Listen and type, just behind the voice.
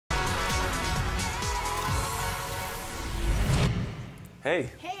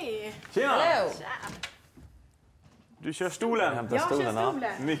Hej! Hej! Tjena! Hello. Du kör stolen. Jag kör stolen.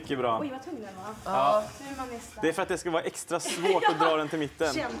 Mycket bra. Oj, vad tung den var. Ja. Nu är man nästa. Det är för att det ska vara extra svårt att dra den till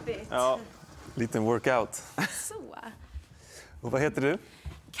mitten. Kämpigt. Ja. Liten workout. Så. Och vad heter du?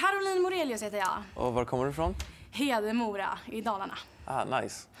 Caroline Morelius heter jag. Och var kommer du ifrån? Hedemora i Dalarna. Ah,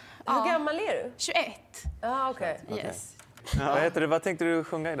 nice. Hur gammal är du? 21. Ja, okej. Yes. Vad heter du? Vad tänkte du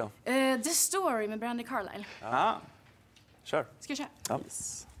sjunga idag? The Story med Brandi Carlile. Ja. Kör. Ska jag köra? Ja.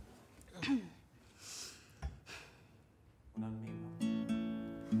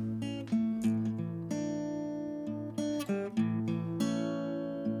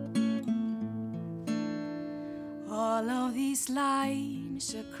 All of these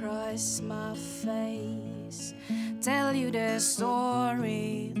lines across my face tell you the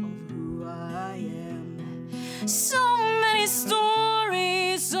story of who I am. So many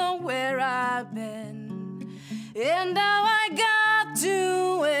stories of where I've been and how I got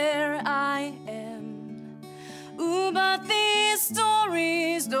to where I am. Ooh, but these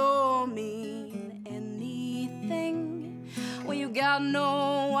stories don't mean anything when you got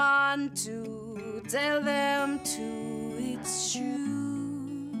no one to tell them to. It's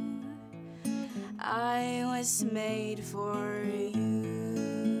true, I was made for you.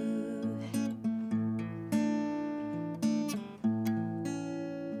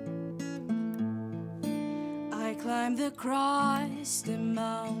 I climbed across the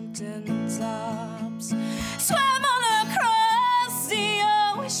mountain tops, swam all across the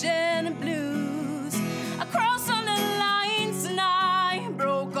ocean blues, across all the lines, and I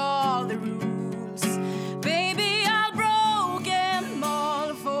broke all the rules. Baby, I broke them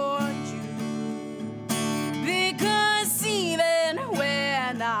all for you, because even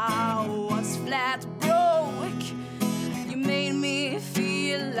when I was flat broke, you made me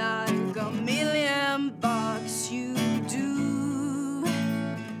feel like a million bucks. You do,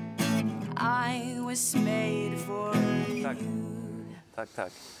 I was made for Tack. you.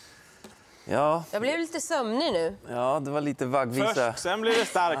 Tack. Ja, Jag blev lite sömnig nu. ja, det var lite vaggvisa. Först, sen blir det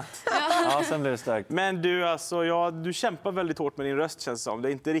starkt. Ja, sen blev det starkt. Men du, alltså, ja, du kämpar väldigt hårt med din röst, känns det som. Det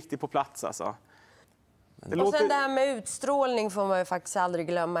är inte riktigt på plats, alltså. Det Och sen det här med utstrålning får man ju faktiskt aldrig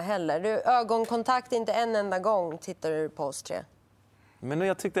glömma heller. Du, ögonkontakt inte en enda gång tittar du på oss tre. Men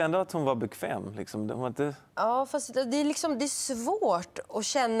jag tyckte ändå att hon var bekväm. Liksom. Det var inte... Ja, fast det är svårt att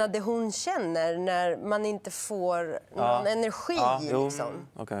känna det hon känner när man inte får någon energi. Liksom.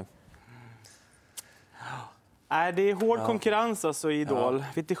 Okej. Nej, det är hård konkurrens alltså, i Idol.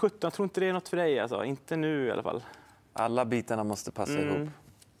 Vet du, 17, jag tror inte det är något för dig, alltså. Inte nu i alla fall. Alla bitarna måste passa ihop.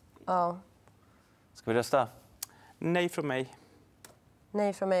 Ja. Ska vi rösta? Nej från mig.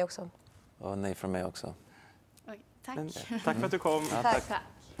 Nej från mig också. Och nej från mig också. Oj, tack. Tack för att du kom. Ja, Tack.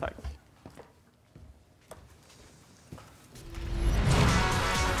 Tack.